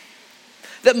think.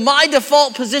 That my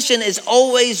default position is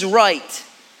always right.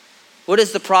 What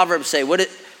does the proverb say? What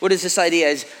is this idea?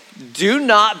 Is do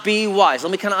not be wise.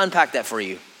 Let me kind of unpack that for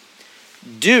you.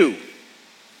 Do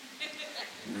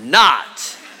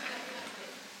not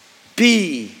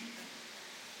be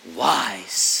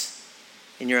wise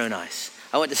in your own eyes.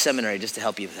 I went to seminary just to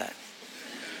help you with that.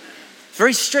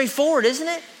 Very straightforward, isn't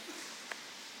it?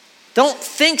 Don't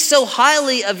think so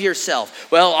highly of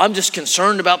yourself. Well, I'm just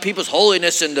concerned about people's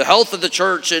holiness and the health of the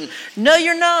church. And no,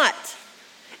 you're not.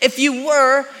 If you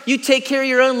were, you take care of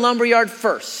your own lumberyard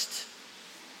first.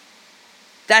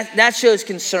 That shows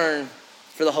concern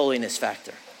for the holiness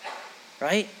factor,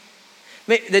 right?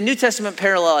 The New Testament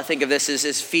parallel, I think, of this is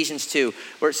Ephesians 2,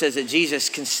 where it says that Jesus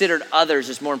considered others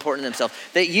as more important than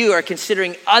himself. That you are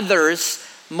considering others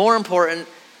more important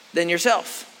than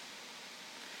yourself.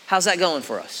 How's that going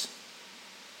for us?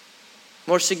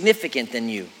 More significant than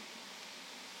you.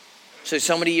 So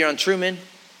somebody, you're on Truman,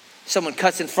 someone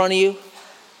cuts in front of you.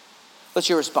 What's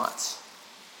your response?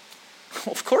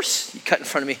 Well, of course you cut in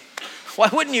front of me. Why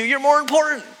wouldn't you? You're more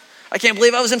important. I can't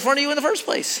believe I was in front of you in the first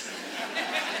place.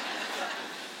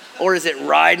 Or is it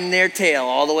riding their tail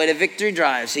all the way to Victory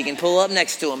Drive so you can pull up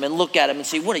next to them and look at them and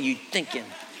say, what are you thinking?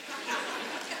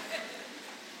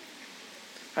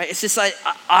 Right? It's just like,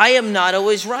 I am not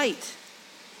always right.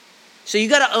 So you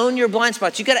got to own your blind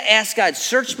spots. You got to ask God,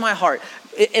 search my heart.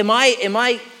 Am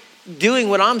I doing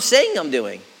what I'm saying I'm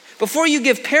doing? Before you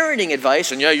give parenting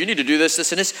advice, and yeah, you need to do this,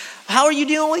 this, and this, how are you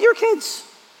dealing with your kids?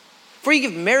 Before you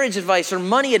give marriage advice or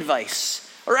money advice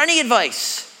or any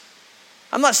advice.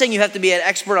 I'm not saying you have to be an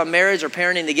expert on marriage or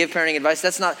parenting to give parenting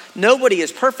advice. Nobody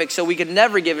is perfect, so we could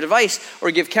never give advice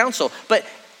or give counsel. But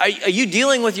are you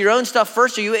dealing with your own stuff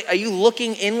first? Are you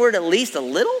looking inward at least a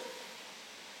little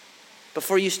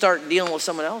before you start dealing with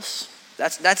someone else?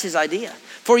 That's his idea.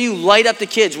 Before you light up the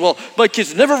kids, well, my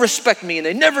kids never respect me and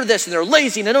they never this and they're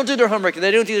lazy and they don't do their homework and they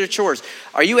don't do their chores.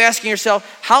 Are you asking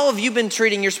yourself, how have you been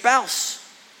treating your spouse?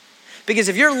 Because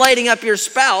if you're lighting up your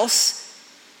spouse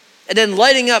and then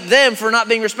lighting up them for not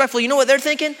being respectful, you know what they're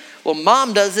thinking? Well,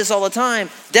 mom does this all the time.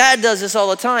 Dad does this all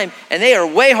the time. And they are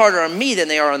way harder on me than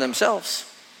they are on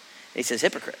themselves. And he says,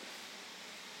 hypocrite.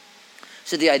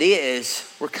 So the idea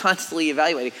is we're constantly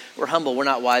evaluating. We're humble. We're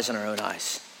not wise in our own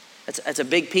eyes. That's a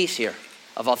big piece here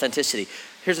of authenticity.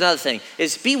 Here's another thing,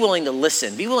 is be willing to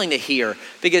listen. Be willing to hear.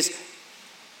 Because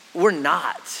we're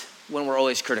not when we're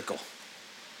always critical.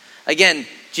 Again,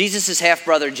 Jesus'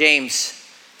 half-brother James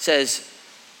says,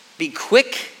 be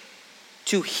quick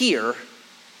to hear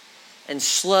and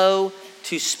slow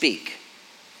to speak.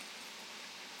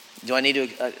 Do I need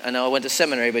to, I know I went to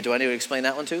seminary, but do I need to explain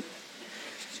that one too?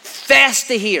 Fast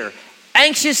to hear,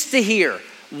 anxious to hear,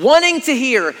 wanting to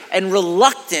hear, and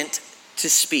reluctant to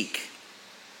speak.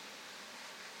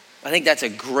 I think that's a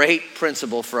great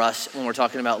principle for us when we're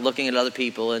talking about looking at other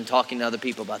people and talking to other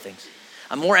people about things.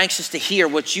 I'm more anxious to hear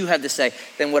what you have to say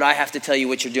than what I have to tell you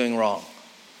what you're doing wrong,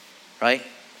 right?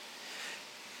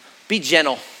 Be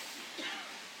gentle.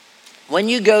 When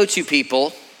you go to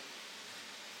people,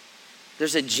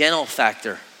 there's a gentle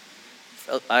factor.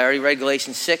 I already read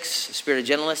Galatians 6, the spirit of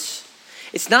gentleness.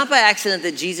 It's not by accident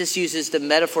that Jesus uses the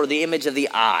metaphor, the image of the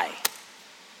eye,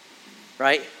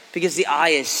 right? Because the eye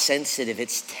is sensitive,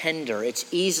 it's tender, it's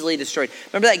easily destroyed.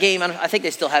 Remember that game? I think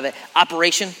they still have it.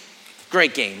 Operation?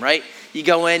 Great game, right? You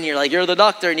go in, you're like, you're the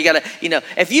doctor, and you gotta,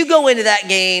 if you go into that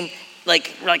game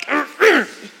like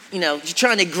you're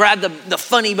trying to grab the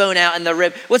funny bone out and the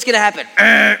rib, what's gonna happen?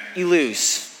 You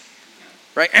lose.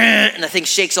 Right? And the thing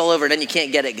shakes all over, and then you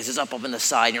can't get it because it's up in the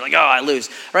side. And you're like, oh, I lose.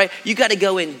 Right? You got to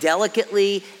go in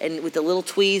delicately and with the little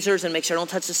tweezers and make sure I don't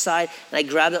touch the side. And I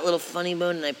grab that little funny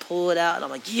bone and I pull it out. And I'm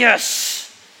like,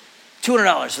 yes,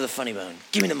 $200 for the funny bone.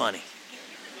 Give me the money.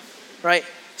 Right?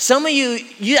 Some of you,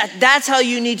 that's how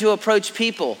you need to approach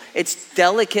people. It's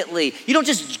delicately. You don't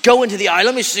just go into the eye.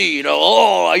 Let me see, you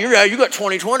got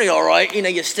 20/20, all right.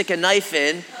 You stick a knife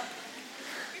in.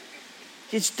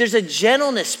 There's a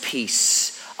gentleness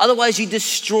piece. Otherwise, you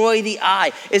destroy the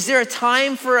eye. Is there a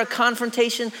time for a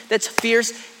confrontation that's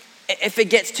fierce? If it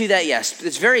gets to that, yes.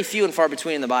 It's very few and far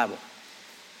between in the Bible.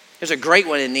 There's a great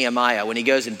one in Nehemiah when he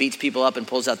goes and beats people up and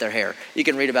pulls out their hair. You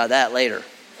can read about that later.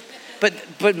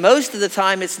 But most of the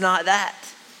time, it's not that.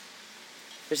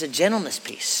 There's a gentleness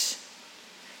piece.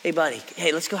 Hey, buddy.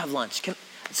 Hey, let's go have lunch. I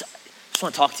just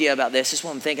want to talk to you about this. This is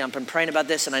what I'm thinking. I've been praying about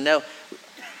this, and I know,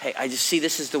 hey, I just see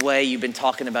this is the way you've been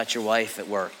talking about your wife at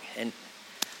work, and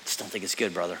I just don't think it's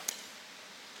good, brother.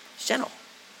 It's gentle.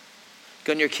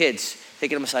 Go to your kids,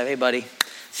 taking them aside. Hey, buddy,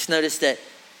 just noticed that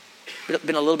you've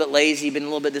been a little bit lazy, been a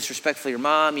little bit disrespectful to your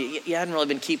mom. You hadn't really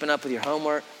been keeping up with your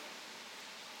homework.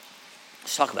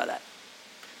 Let's talk about that.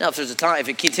 Now, if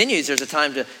it continues, there's a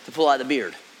time to pull out the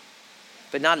beard,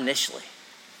 but not initially.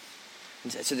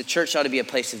 So the church ought to be a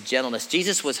place of gentleness.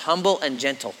 Jesus was humble and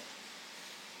gentle.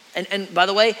 And by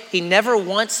the way, he never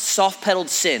once soft-pedaled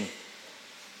sin.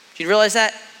 Did you realize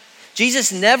that?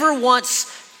 Jesus never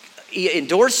once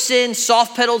endorsed sin,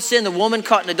 soft-pedaled sin, the woman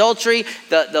caught in adultery,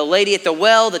 the lady at the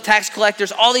well, the tax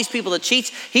collectors, all these people that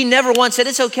cheats. He never once said,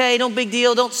 it's okay, no big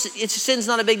deal, sin's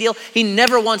not a big deal. He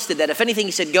never once did that. If anything,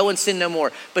 he said, go and sin no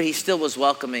more. But he still was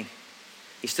welcoming.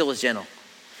 He still was gentle.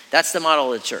 That's the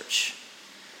model of the church.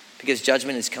 Because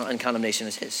judgment and condemnation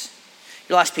is his.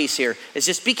 Your last piece here is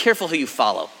just be careful who you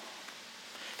follow.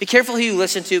 Be careful who you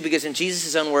listen to, because in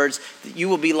Jesus' own words, you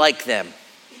will be like them.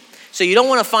 So you don't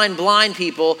want to find blind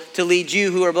people to lead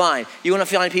you who are blind. You want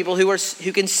to find people who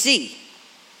can see.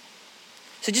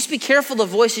 So just be careful the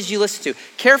voices you listen to.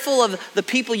 Careful of the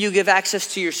people you give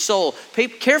access to your soul.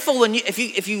 Careful when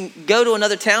if you go to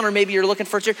another town, or maybe you're looking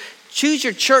for a church, choose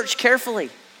your church carefully.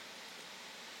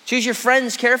 Choose your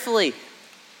friends carefully,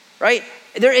 right?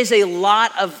 There is a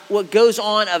lot of what goes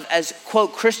on as,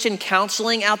 quote, Christian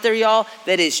counseling out there, y'all,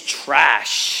 that is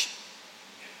trash.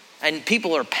 And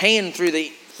people are paying through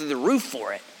the roof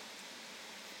for it,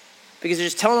 because they're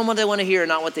just telling them what they want to hear and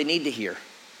not what they need to hear.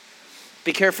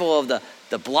 Be careful of the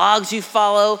blogs you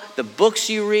follow, the books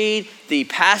you read, the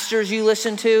pastors you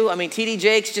listen to. I mean, T.D.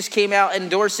 Jakes just came out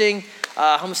endorsing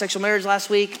homosexual marriage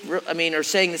last week. Or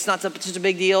saying it's not such a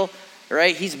big deal,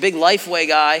 right? He's a big Lifeway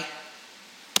guy,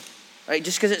 right?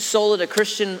 Just because it's sold at a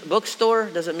Christian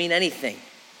bookstore doesn't mean anything.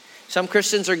 Some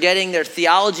Christians are getting their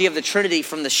theology of the Trinity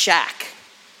from the Shack,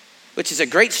 which is a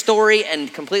great story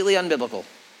and completely unbiblical,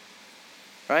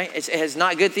 right? It has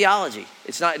not good theology.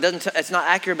 It's not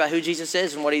accurate about who Jesus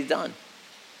is and what he's done.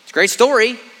 It's a great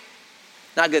story,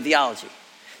 not good theology.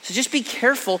 So just be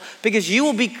careful, because you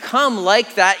will become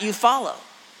like that you follow.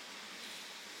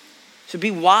 So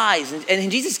be wise.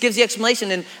 And Jesus gives the explanation,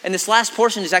 and this last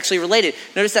portion is actually related.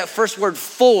 Notice that first word,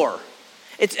 for.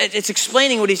 It's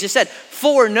explaining what he's just said.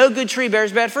 For no good tree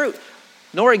bears bad fruit,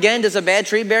 nor again does a bad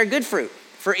tree bear good fruit.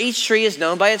 For each tree is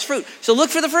known by its fruit. So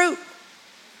look for the fruit.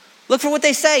 Look for what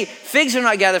they say. Figs are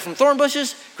not gathered from thorn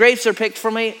bushes. Grapes are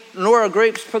nor are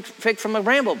grapes picked from a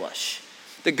bramble bush.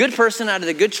 The good person out of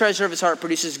the good treasure of his heart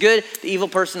produces good. The evil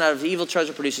person out of the evil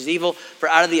treasure produces evil. For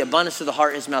out of the abundance of the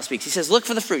heart his mouth speaks. He says, look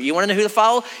for the fruit. You want to know who to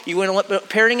follow? You want to want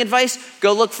parenting advice?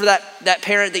 Go look for that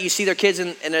parent that you see their kids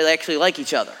and they actually like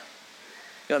each other.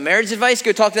 You want marriage advice?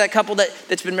 Go talk to that couple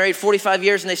that's been married 45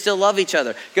 years and they still love each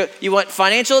other. You want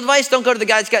financial advice? Don't go to the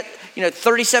guy that's got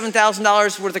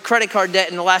 $37,000 worth of credit card debt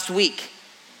in the last week.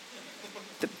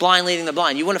 The blind leading the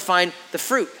blind. You want to find the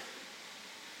fruit.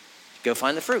 Go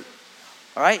find the fruit.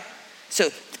 All right? So,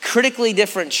 critically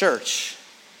different church.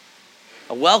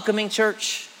 A welcoming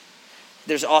church.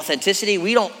 There's authenticity.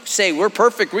 We don't say we're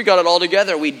perfect, we got it all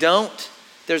together. We don't.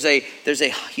 There's a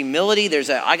humility.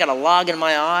 I got a log in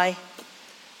my eye.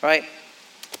 Right?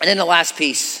 And then the last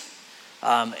piece,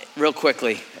 real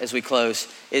quickly as we close,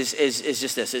 is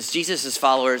just this. Is Jesus'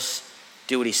 followers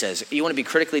do what he says. You want to be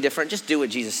critically different? Just do what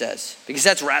Jesus says. Because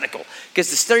that's radical. Because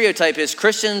the stereotype is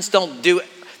Christians don't do it.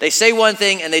 They say one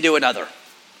thing and they do another.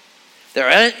 They're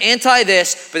anti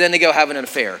this, but then they go having an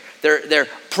affair. They're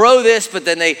pro this, but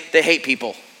then they hate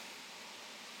people.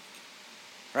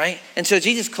 Right? And so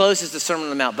Jesus closes the Sermon on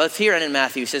the Mount, both here and in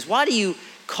Matthew. He says, why do you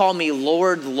call me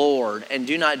Lord, Lord, and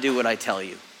do not do what I tell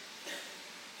you?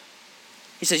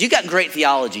 He says, you got great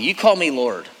theology. You call me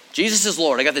Lord. Jesus is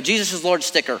Lord. I got the Jesus is Lord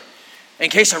sticker. In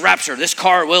case of rapture, this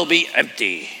car will be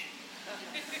empty.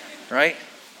 Right?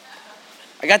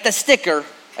 I got the sticker.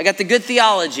 I got the good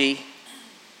theology.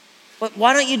 But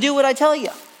why don't you do what I tell you?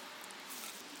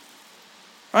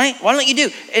 Right? Why don't you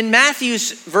do? In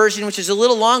Matthew's version, which is a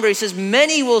little longer, he says,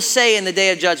 many will say in the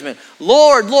day of judgment,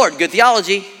 Lord, Lord, good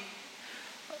theology.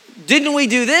 Didn't we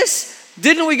do this?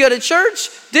 Didn't we go to church?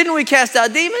 Didn't we cast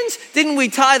out demons? Didn't we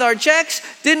tithe our checks?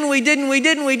 Didn't we?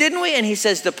 And he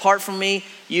says, depart from me,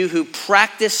 you who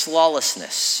practice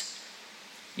lawlessness.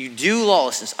 You do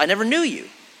lawlessness. I never knew you.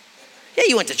 Yeah,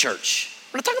 you went to church.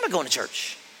 We're not talking about going to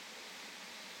church.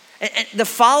 And the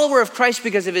follower of Christ,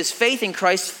 because of his faith in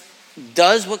Christ,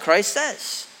 does what Christ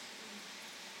says.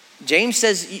 James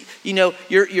says, you know,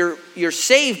 you're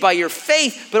saved by your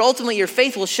faith, but ultimately your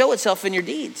faith will show itself in your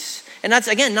deeds. And that's,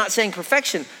 again, not saying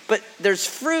perfection, but there's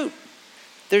fruit.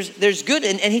 There's good.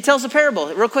 And he tells a parable.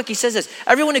 Real quick, he says this.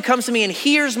 Everyone who comes to me and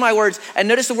hears my words, and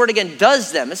notice the word again,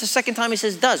 does them. It's the second time he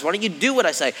says does. Why don't you do what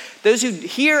I say? Those who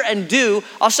hear and do,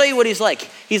 I'll show you what he's like.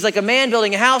 He's like a man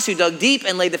building a house who dug deep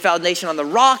and laid the foundation on the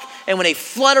rock. And when a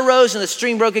flood arose and the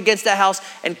stream broke against that house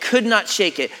and could not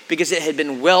shake it because it had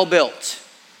been well built.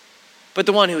 But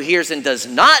the one who hears and does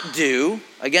not do,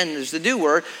 again, there's the do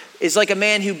word, is like a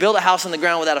man who built a house on the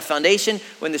ground without a foundation.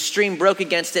 When the stream broke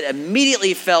against it,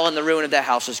 immediately fell, and the ruin of that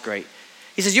house was great.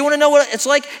 He says, you want to know what it's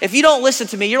like? If you don't listen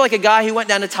to me, you're like a guy who went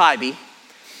down to Tybee,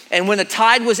 and when the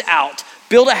tide was out,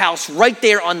 built a house right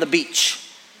there on the beach.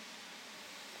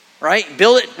 Right?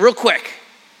 Build it real quick.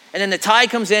 And then the tide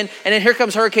comes in, and then here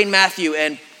comes Hurricane Matthew,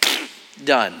 and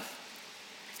done.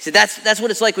 He said, that's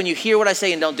what it's like when you hear what I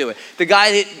say and don't do it. The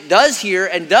guy that does hear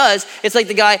and does, it's like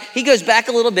the guy, he goes back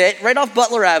a little bit, right off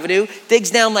Butler Avenue, digs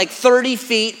down like 30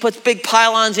 feet, puts big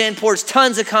pylons in, pours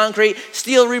tons of concrete,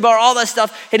 steel rebar, all that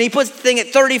stuff, and he puts the thing at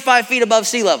 35 feet above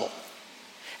sea level.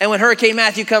 And when Hurricane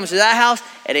Matthew comes to that house,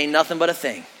 it ain't nothing but a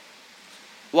thing.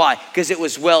 Why? Because it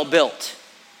was well built.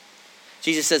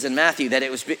 Jesus says in Matthew that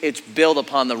it's built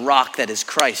upon the rock that is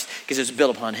Christ, because it was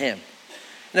built upon him.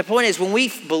 And the point is, when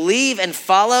we believe and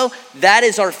follow, that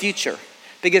is our future.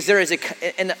 Because there is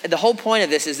and the whole point of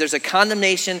this is there's a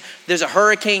condemnation, there's a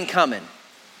hurricane coming.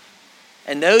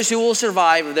 And those who will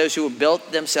survive are those who have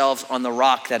built themselves on the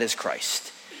rock that is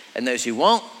Christ. And those who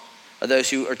won't are those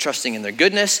who are trusting in their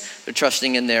goodness, they're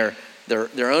trusting in their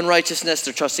own righteousness,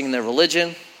 they're trusting in their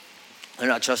religion, they're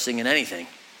not trusting in anything.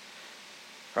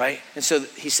 Right? And so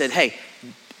he said, hey,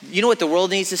 you know what the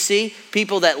world needs to see?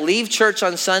 People that leave church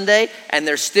on Sunday and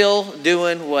they're still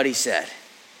doing what he said.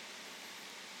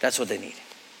 That's what they need,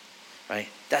 right?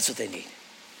 That's what they need.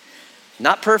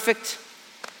 Not perfect,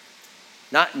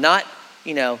 not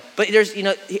but there's,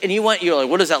 and you're like,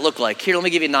 what does that look like? Here, let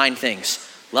me give you 9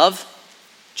 things. Love,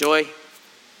 joy,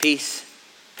 peace,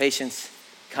 patience,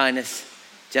 kindness,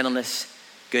 gentleness,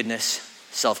 goodness,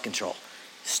 self-control.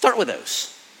 Start with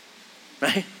those,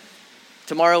 right?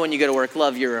 Tomorrow when you go to work,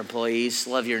 love your employees,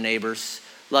 love your neighbors,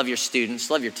 love your students,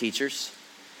 love your teachers.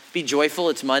 Be joyful,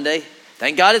 it's Monday.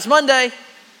 Thank God it's Monday,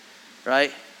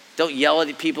 right? Don't yell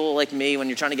at people like me when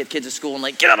you're trying to get kids to school and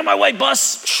like, get out of my way,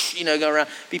 bus. Go around.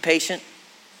 Be patient.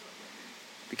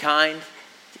 Be kind.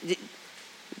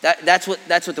 That's what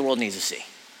the world needs to see.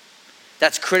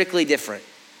 That's critically different.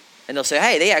 And they'll say,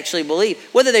 hey, they actually believe.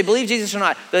 Whether they believe Jesus or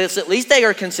not, at least they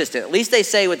are consistent. At least they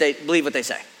say what they believe what they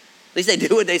say. At least they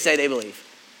do what they say they believe,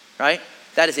 right?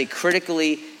 That is a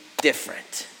critically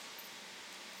different,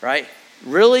 right?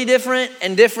 Really different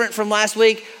and different from last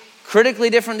week. Critically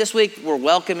different this week. We're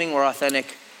welcoming, we're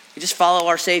authentic. We just follow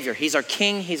our Savior. He's our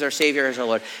King, he's our Savior, he's our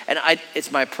Lord. And it's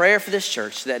my prayer for this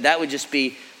church that would just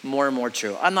be more and more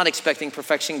true. I'm not expecting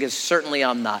perfection because certainly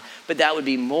I'm not. But that would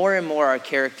be more and more our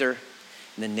character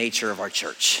and the nature of our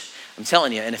church. I'm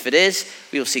telling you, and if it is,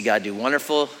 we will see God do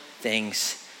wonderful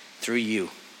things through you.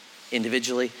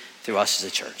 Individually, through us as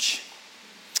a church.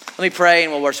 Let me pray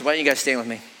and we'll worship. Why don't you guys stand with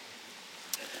me?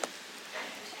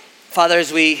 Father,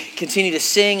 as we continue to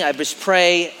sing, I just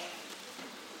pray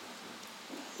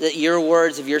that your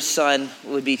words of your Son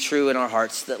would be true in our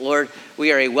hearts. That, Lord,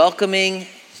 we are a welcoming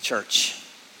church.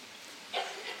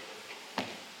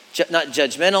 Not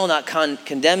judgmental, not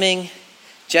condemning,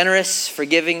 generous,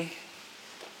 forgiving.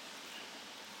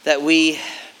 That we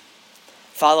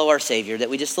follow our Savior, that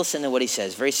we just listen to what he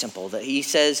says. Very simple. That he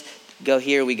says, go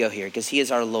here, we go here, because he is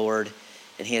our Lord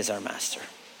and he is our Master.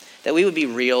 That we would be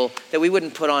real, that we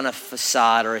wouldn't put on a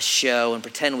facade or a show and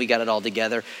pretend we got it all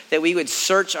together. That we would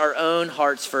search our own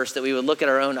hearts first, that we would look at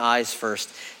our own eyes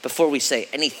first before we say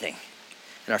anything.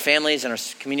 In our families, in our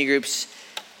community groups,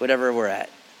 whatever we're at.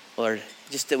 Lord,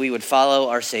 just that we would follow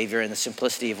our Savior in the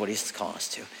simplicity of what he's calling us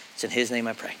to. It's in his name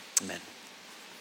I pray. Amen.